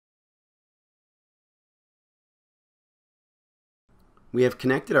We have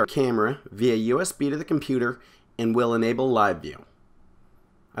connected our camera via USB to the computer and will enable live view.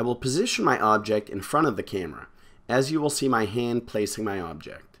 I will position my object in front of the camera, as you will see my hand placing my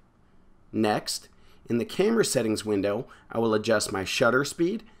object. Next, in the camera settings window, I will adjust my shutter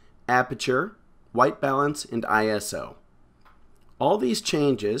speed, aperture, white balance, and ISO. All these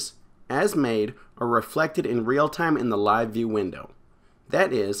changes, as made, are reflected in real time in the live view window.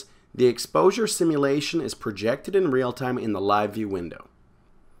 That is, the exposure simulation is projected in real time in the live view window.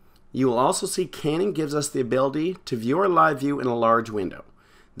 You will also see Canon gives us the ability to view our live view in a large window.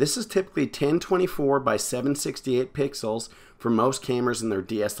 This is typically 1024 by 768 pixels for most cameras in their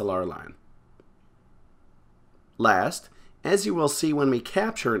DSLR line. Last, as you will see when we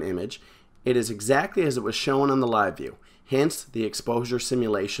capture an image, it is exactly as it was shown on the live view, hence the exposure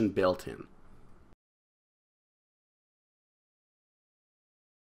simulation built in.